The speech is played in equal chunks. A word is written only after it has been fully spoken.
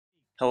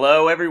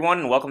Hello everyone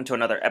and welcome to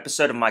another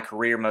episode of my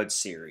career mode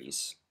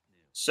series.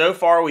 So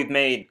far we've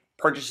made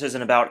purchases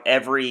in about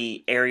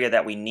every area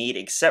that we need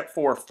except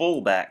for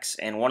fullbacks,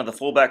 and one of the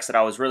fullbacks that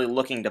I was really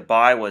looking to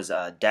buy was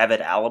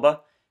David Alaba.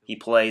 He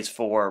plays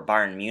for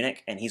Bayern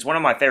Munich and he's one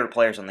of my favorite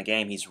players on the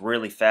game. He's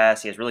really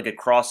fast, he has really good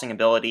crossing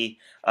ability,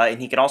 and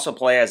he can also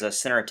play as a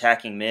center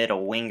attacking mid, a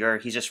winger.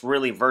 He's just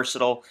really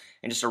versatile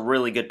and just a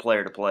really good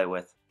player to play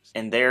with.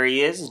 And there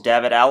he is,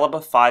 David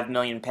Alaba, £5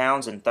 million and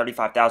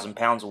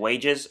 £35,000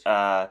 wages.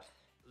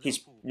 He's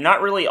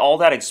not really all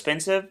that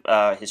expensive,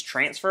 his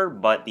transfer,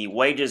 but the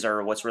wages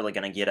are what's really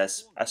going to get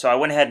us. So I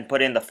went ahead and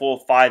put in the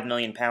full £5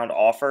 million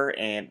offer,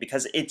 and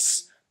because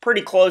it's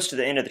pretty close to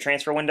the end of the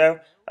transfer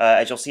window,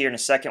 as you'll see here in a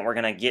second, we're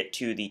going to get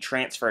to the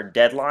transfer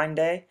deadline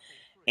day.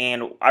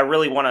 And I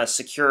really want to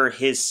secure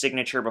his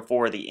signature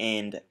before the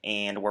end,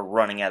 and we're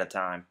running out of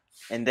time.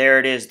 And there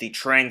it is, the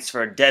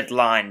transfer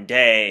deadline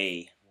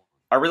day.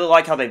 I really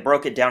like how they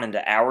broke it down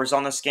into hours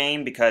on this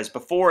game, because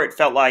before it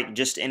felt like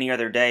just any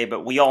other day,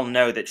 but we all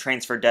know that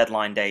transfer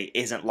deadline day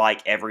isn't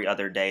like every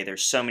other day.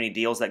 There's so many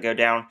deals that go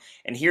down.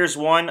 And here's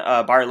one.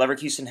 Bayer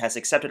Leverkusen has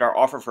accepted our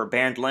offer for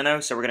Bernd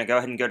Leno, so we're going to go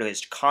ahead and go to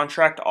his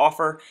contract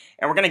offer,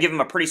 and we're going to give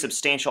him a pretty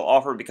substantial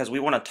offer because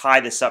we want to tie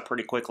this up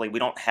pretty quickly. We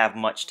don't have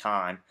much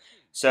time.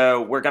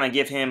 So we're going to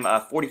give him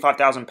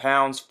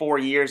 £45,000, 4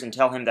 years, and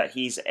tell him that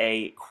he's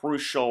a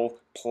crucial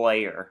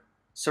player.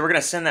 So we're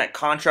going to send that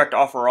contract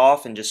offer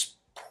off and just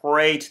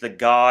pray to the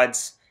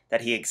gods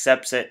that he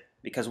accepts it,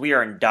 because we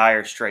are in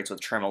dire straits with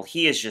Trimmel.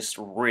 He is just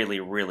really,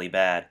 really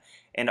bad.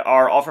 And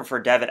our offer for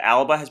David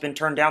Alaba has been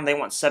turned down. They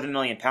want £7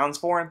 million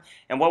for him.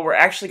 And what we're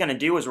actually going to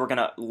do is we're going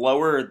to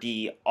lower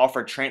the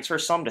offered transfer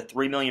sum to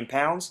 £3 million.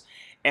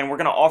 And we're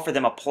going to offer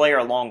them a player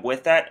along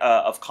with that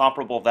of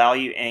comparable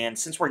value. And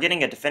since we're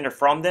getting a defender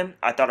from them,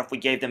 I thought if we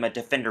gave them a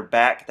defender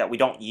back that we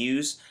don't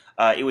use,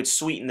 it would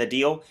sweeten the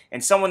deal.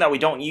 And someone that we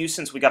don't use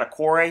since we got a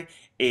Core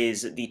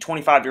is the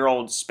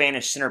 25-year-old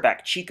Spanish center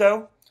back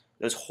Chico.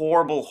 Those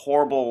horrible,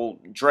 horrible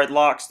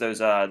dreadlocks, those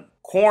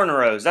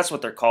cornrows, that's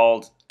what they're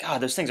called.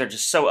 God, those things are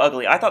just so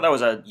ugly. I thought that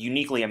was a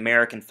uniquely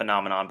American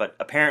phenomenon, but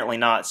apparently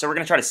not. So we're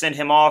going to try to send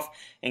him off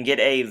and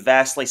get a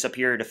vastly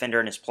superior defender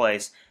in his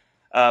place.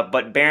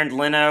 But Bernd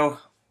Leno,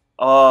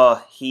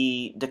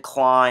 he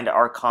declined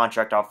our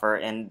contract offer,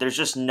 and there's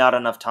just not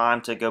enough time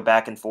to go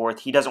back and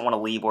forth. He doesn't want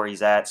to leave where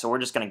he's at, so we're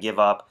just going to give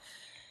up.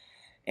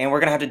 And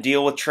we're going to have to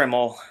deal with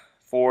Trimmel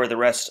for the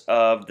rest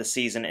of the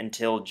season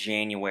until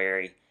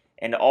January.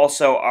 And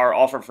also, our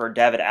offer for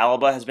David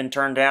Alaba has been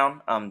turned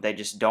down. They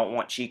just don't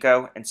want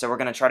Chico, and so we're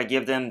going to try to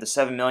give them the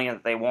 $7 million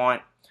that they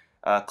want,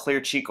 clear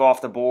Chico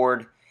off the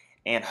board,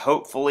 and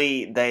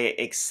hopefully they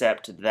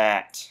accept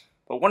that.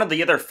 But one of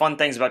the other fun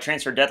things about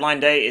transfer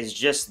deadline day is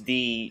just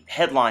the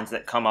headlines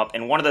that come up.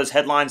 And one of those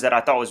headlines that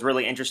I thought was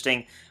really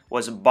interesting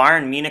was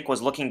Bayern Munich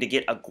was looking to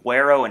get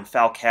Aguero and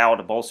Falcao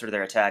to bolster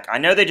their attack. I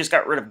know they just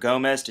got rid of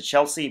Gomez to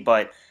Chelsea,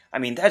 but I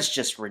mean, that's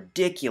just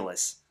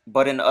ridiculous.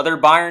 But in other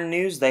Bayern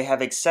news, they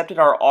have accepted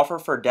our offer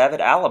for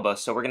David Alaba.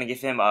 So we're going to give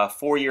him a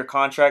 4-year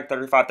contract,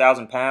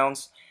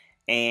 £35,000,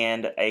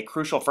 and a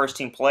crucial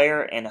first-team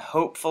player. And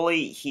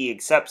hopefully he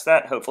accepts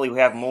that. Hopefully we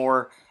have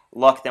more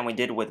luck than we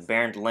did with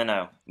Bernd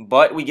Leno.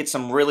 But we get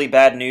some really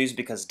bad news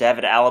because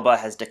David Alaba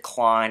has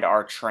declined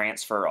our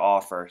transfer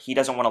offer. He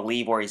doesn't want to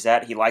leave where he's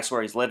at. He likes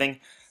where he's living.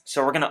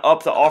 So we're going to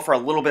up the offer a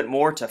little bit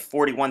more to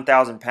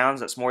 £41,000.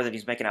 That's more than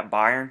he's making at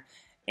Bayern.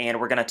 And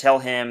we're going to tell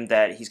him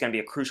that he's going to be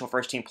a crucial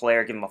first-team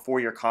player, give him a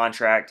 4-year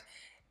contract,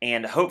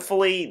 and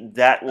hopefully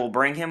that will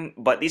bring him.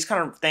 But these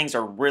kind of things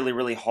are really,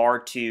 really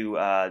hard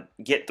to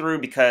get through,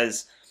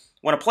 because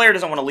when a player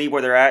doesn't want to leave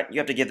where they're at, you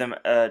have to give them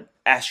an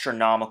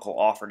astronomical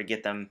offer to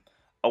get them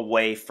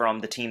away from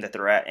the team that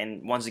they're at.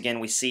 And once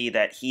again, we see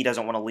that he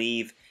doesn't want to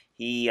leave.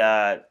 He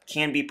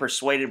can be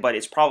persuaded, but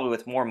it's probably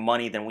with more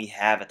money than we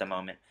have at the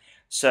moment.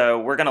 So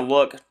we're going to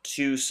look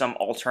to some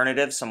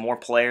alternatives, some more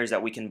players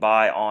that we can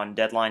buy on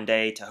deadline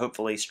day to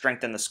hopefully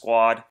strengthen the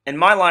squad. And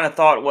my line of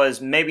thought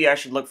was maybe I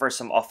should look for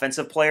some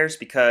offensive players,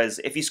 because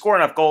if you score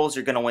enough goals,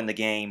 you're going to win the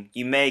game.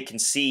 You may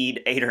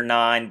concede 8 or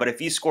 9, but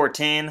if you score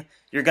 10,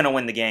 you're going to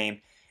win the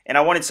game. And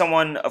I wanted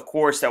someone, of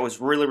course, that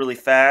was really, really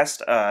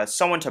fast,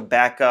 someone to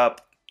back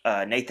up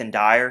Nathan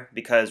Dyer,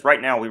 because right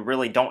now we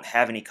really don't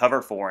have any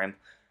cover for him.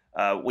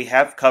 We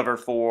have cover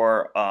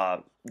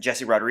for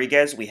Jesse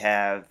Rodriguez, we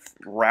have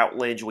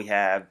Routledge, we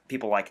have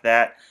people like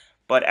that.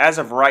 But as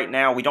of right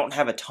now, we don't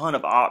have a ton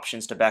of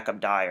options to back up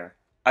Dyer.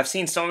 I've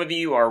seen some of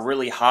you are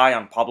really high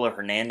on Pablo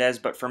Hernandez,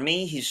 but for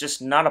me, he's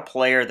just not a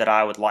player that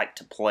I would like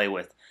to play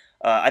with.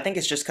 I think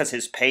it's just because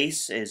his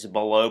pace is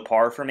below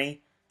par for me.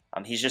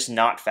 He's just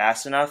not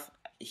fast enough.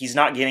 He's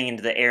not getting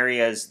into the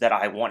areas that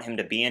I want him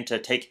to be in to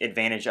take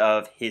advantage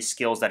of his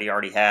skills that he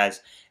already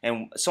has.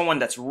 And someone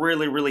that's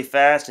really, really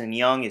fast and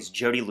young is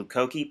Jody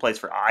Lukoki, plays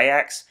for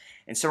Ajax.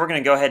 And so we're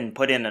going to go ahead and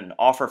put in an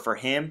offer for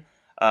him.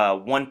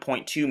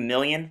 $1.2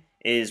 million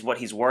is what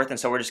he's worth, and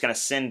so we're just going to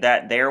send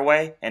that their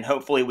way, and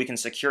hopefully we can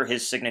secure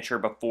his signature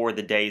before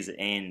the day's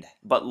end.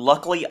 But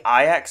luckily,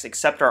 Ajax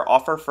accept our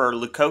offer for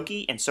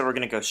Lukoki, and so we're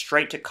going to go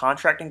straight to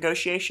contract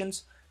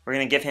negotiations. We're We're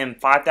going to give him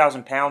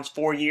 5,000 pounds,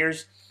 4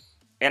 years.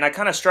 And I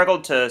kind of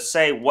struggled to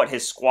say what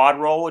his squad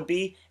role would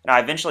be, and I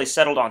eventually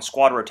settled on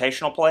squad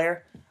rotational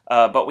player.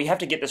 But we have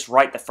to get this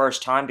right the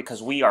first time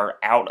because we are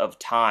out of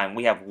time.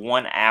 We have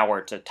 1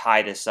 hour to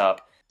tie this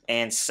up.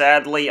 And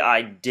sadly,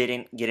 I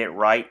didn't get it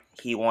right.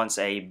 He wants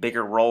a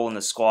bigger role in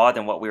the squad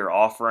than what we were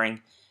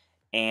offering.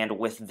 And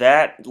with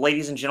that,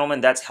 ladies and gentlemen,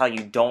 that's how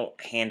you don't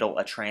handle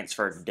a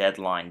transfer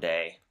deadline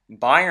day.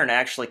 Bayern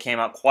actually came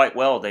out quite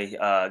well. They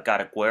got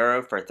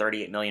Aguero for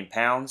 38 million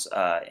pounds,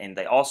 and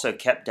they also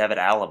kept David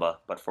Alaba.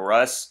 But for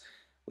us,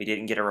 we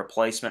didn't get a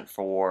replacement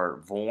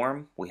for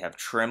Vorm. We have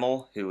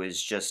Trimmel, who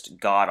is just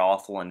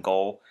god-awful in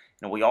goal.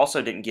 And we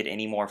also didn't get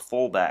any more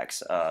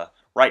fullbacks.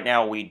 Right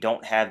now, we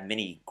don't have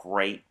many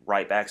great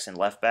right backs and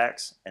left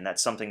backs, and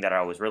that's something that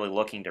I was really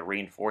looking to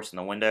reinforce in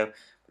the window.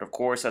 But of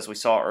course, as we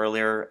saw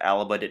earlier,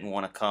 Alaba didn't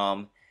want to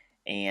come.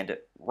 And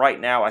right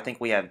now, I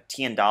think we have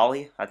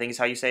Tiendali, I think is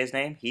how you say his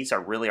name. He's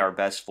really our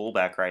best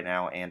fullback right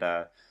now.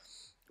 And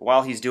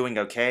while he's doing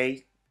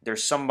okay,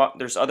 there's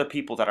other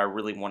people that I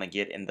really want to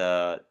get in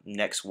the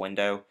next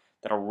window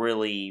that'll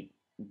really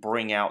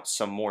bring out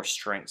some more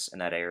strengths in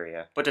that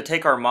area. But to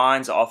take our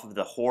minds off of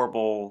the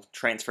horrible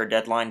transfer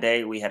deadline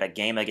day, we had a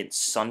game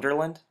against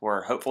Sunderland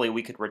where hopefully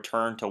we could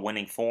return to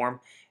winning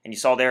form. And you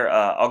saw there,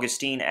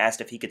 Augustine asked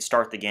if he could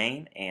start the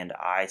game, and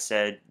I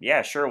said,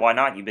 yeah, sure, why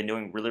not? You've been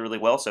doing really, really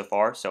well so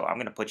far, so I'm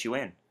going to put you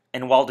in.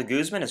 And while de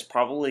Guzman is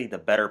probably the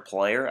better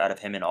player out of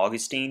him and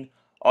Augustine,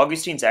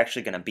 Augustine's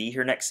actually going to be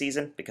here next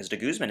season because de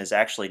Guzman is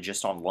actually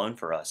just on loan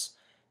for us.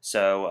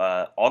 So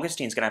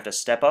Augustine's going to have to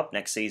step up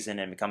next season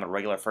and become a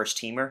regular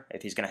first-teamer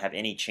if he's going to have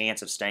any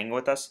chance of staying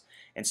with us.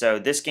 And so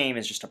this game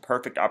is just a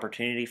perfect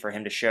opportunity for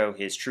him to show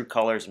his true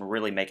colors and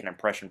really make an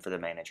impression for the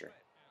manager.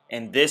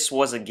 And this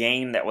was a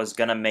game that was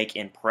going to make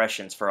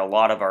impressions for a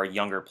lot of our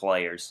younger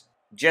players.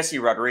 Jesse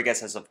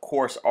Rodriguez has, of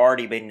course,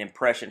 already made an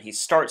impression. He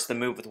starts the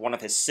move with one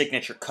of his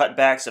signature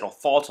cutbacks. It'll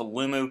fall to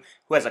Lumu,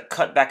 who has a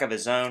cutback of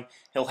his own.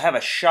 He'll have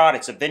a shot.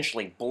 It's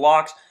eventually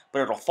blocked,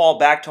 but it'll fall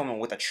back to him, and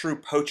with a true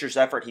poacher's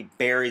effort, he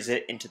buries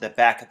it into the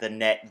back of the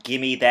net.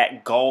 Gimme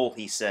that goal,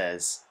 he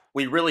says.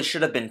 We really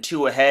should have been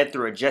 2 ahead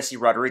through a Jesse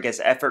Rodriguez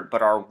effort,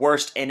 but our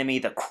worst enemy,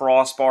 the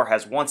crossbar,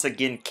 has once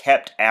again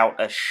kept out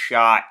a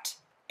shot.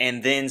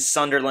 And then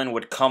Sunderland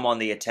would come on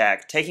the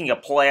attack. Taking a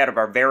play out of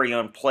our very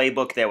own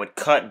playbook, they would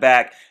cut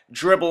back,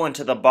 dribble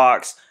into the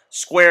box,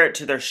 square it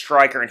to their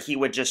striker, and he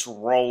would just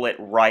roll it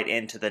right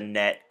into the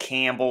net.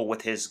 Campbell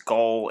with his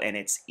goal, and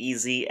it's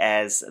easy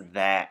as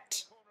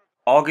that.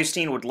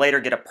 Augustine would later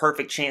get a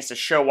perfect chance to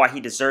show why he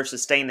deserves to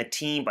stay in the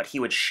team, but he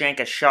would shank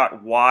a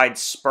shot wide,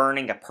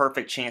 spurning a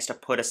perfect chance to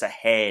put us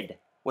ahead.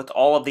 With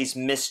all of these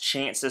missed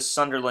chances,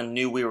 Sunderland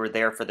knew we were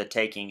there for the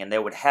taking, and they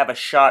would have a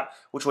shot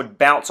which would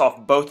bounce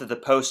off both of the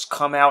posts,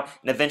 come out,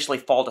 and eventually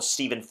fall to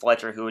Stephen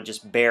Fletcher, who would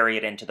just bury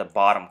it into the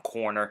bottom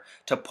corner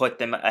to put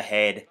them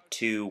ahead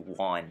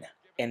 2-1.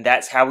 And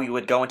that's how we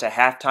would go into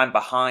halftime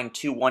behind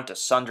 2-1 to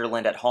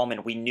Sunderland at home,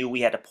 and we knew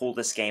we had to pull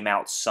this game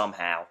out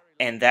somehow.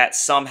 And that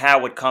somehow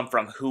would come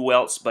from who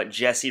else but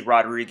Jesse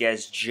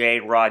Rodriguez,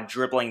 J-Rod,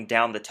 dribbling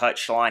down the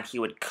touchline. He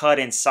would cut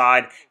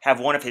inside,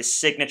 have one of his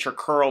signature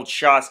curled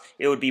shots.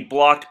 It would be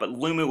blocked, but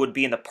Lumu would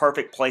be in the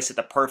perfect place at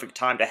the perfect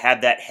time to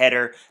have that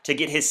header to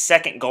get his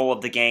second goal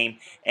of the game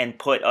and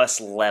put us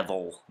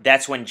level.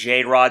 That's when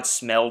J-Rod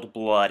smelled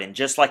blood, and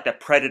just like the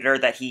predator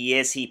that he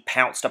is, he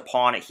pounced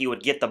upon it. He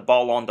would get the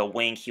ball on the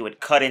wing. He would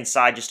cut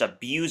inside, just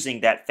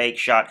abusing that fake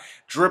shot,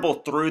 dribble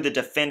through the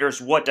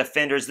defenders. What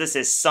defenders? This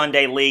is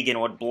Sunday League, and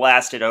would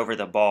blast it over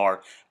the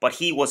bar. But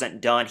he wasn't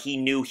done. He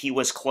knew he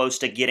was close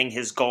to getting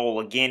his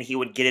goal. Again, he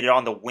would get it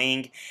on the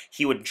wing.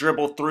 He would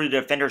dribble through the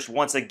defenders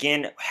once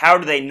again. How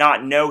do they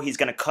not know he's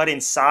going to cut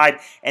inside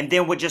and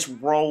then would just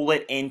roll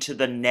it into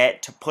the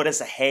net to put us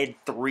ahead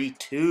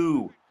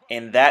 3-2?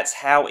 And that's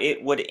how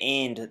it would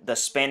end. The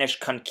Spanish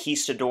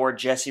conquistador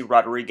Jesse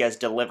Rodriguez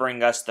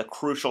delivering us the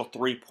crucial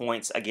 3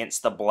 points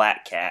against the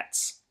Black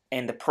Cats.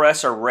 And the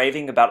press are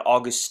raving about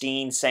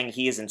Augustine, saying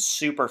he is in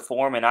super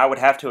form, and I would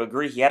have to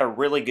agree. He had a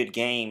really good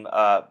game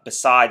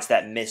besides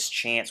that missed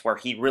chance where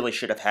he really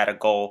should have had a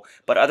goal.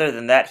 But other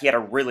than that, he had a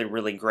really,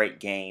 really great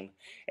game.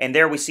 And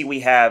there we see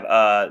we have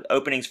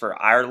openings for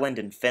Ireland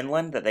and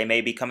Finland that they may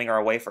be coming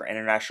our way for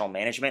international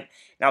management.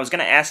 And I was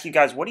going to ask you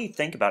guys, what do you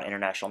think about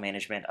international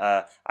management?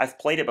 I've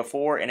played it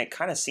before, and it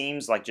kind of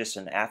seems like just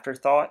an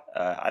afterthought.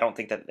 I don't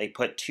think that they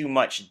put too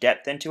much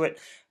depth into it.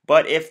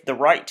 But if the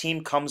right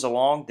team comes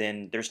along,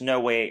 then there's no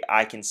way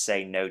I can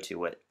say no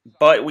to it.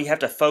 But we have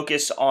to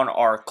focus on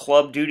our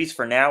club duties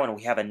for now, and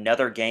we have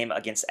another game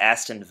against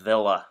Aston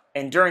Villa.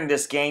 And during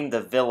this game,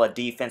 the Villa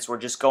defense were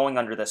just going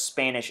under the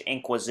Spanish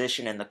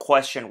Inquisition, and the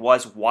question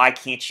was, why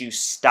can't you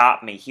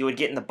stop me? He would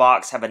get in the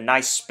box, have a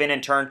nice spin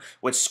and turn,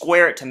 would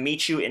square it to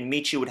Michu, and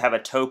Michu would have a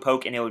toe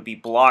poke, and it would be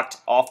blocked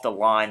off the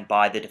line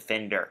by the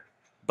defender.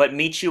 But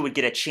Michu would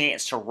get a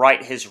chance to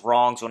right his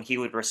wrongs when he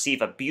would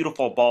receive a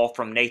beautiful ball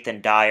from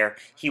Nathan Dyer.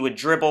 He would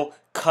dribble,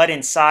 cut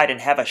inside, and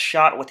have a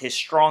shot with his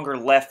stronger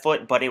left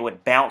foot, but it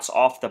would bounce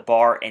off the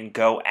bar and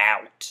go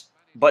out.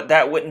 But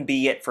that wouldn't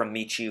be it from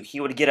Michu.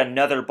 He would get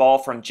another ball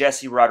from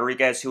Jesse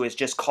Rodriguez, who is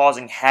just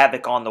causing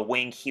havoc on the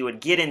wing. He would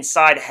get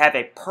inside, have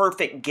a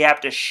perfect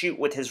gap to shoot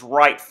with his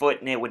right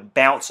foot, and it would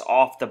bounce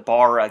off the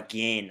bar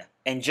again.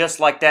 And just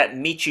like that,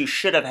 Michu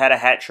should have had a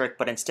hat trick,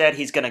 but instead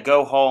he's going to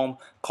go home,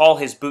 call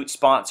his boot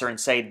sponsor, and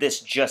say this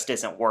just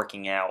isn't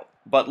working out.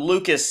 But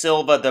Lucas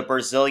Silva, the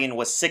Brazilian,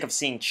 was sick of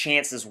seeing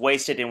chances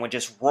wasted and would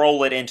just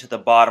roll it into the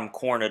bottom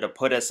corner to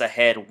put us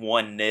ahead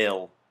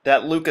 1-0.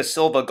 That Lucas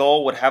Silva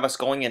goal would have us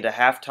going into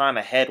halftime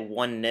ahead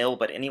 1-0,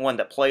 but anyone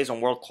that plays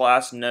on World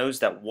Class knows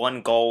that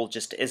one goal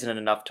just isn't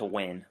enough to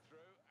win.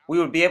 We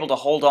would be able to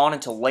hold on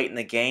until late in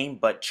the game,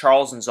 but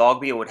Charles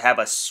Nzogbia would have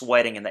us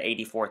sweating in the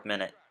 84th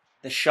minute.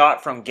 The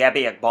shot from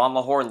Gabby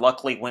Agbonlahor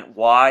luckily went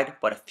wide,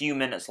 but a few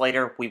minutes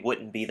later, we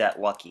wouldn't be that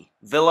lucky.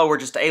 Villa were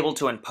just able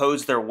to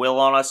impose their will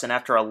on us, and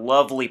after a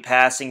lovely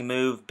passing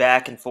move,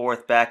 back and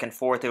forth,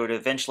 it would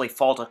eventually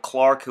fall to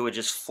Clark, who would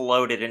just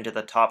float it into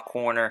the top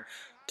corner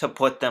to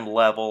put them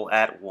level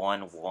at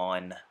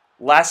 1-1.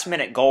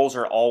 Last-minute goals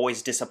are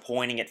always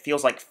disappointing. It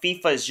feels like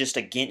FIFA is just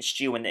against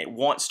you and it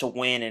wants to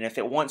win, and if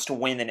it wants to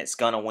win, then it's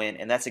going to win,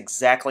 and that's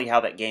exactly how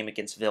that game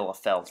against Villa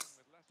felt.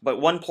 But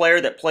one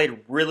player that played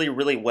really,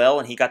 really well,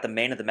 and he got the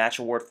Man of the Match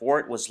award for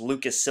it, was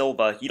Lucas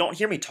Silva. You don't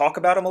hear me talk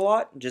about him a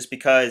lot, just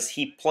because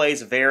he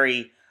plays a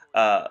very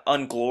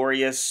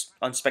unglorious,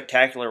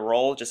 unspectacular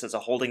role, just as a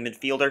holding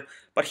midfielder.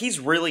 But he's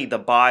really the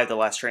buy of the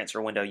last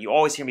transfer window. You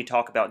always hear me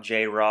talk about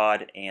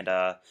J-Rod and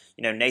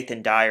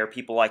Nathan Dyer,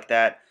 people like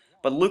that.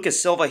 But Lucas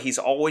Silva, he's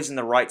always in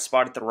the right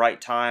spot at the right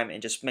time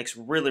and just makes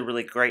really,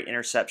 really great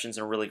interceptions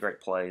and really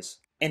great plays.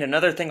 And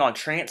another thing on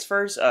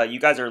transfers, you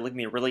guys are leaving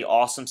me really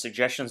awesome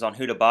suggestions on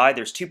who to buy.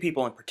 There's two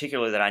people in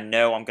particular that I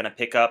know I'm going to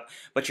pick up,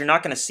 but you're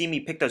not going to see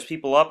me pick those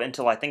people up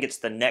until I think it's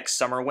the next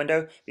summer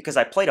window, because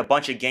I played a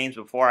bunch of games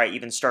before I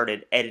even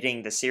started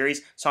editing the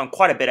series, so I'm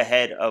quite a bit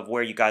ahead of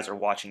where you guys are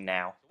watching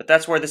now. But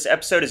that's where this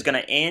episode is going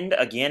to end.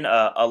 Again,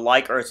 a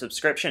like or a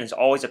subscription is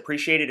always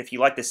appreciated if you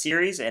like the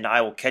series, and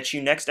I will catch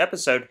you next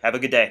episode. Have a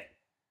good day.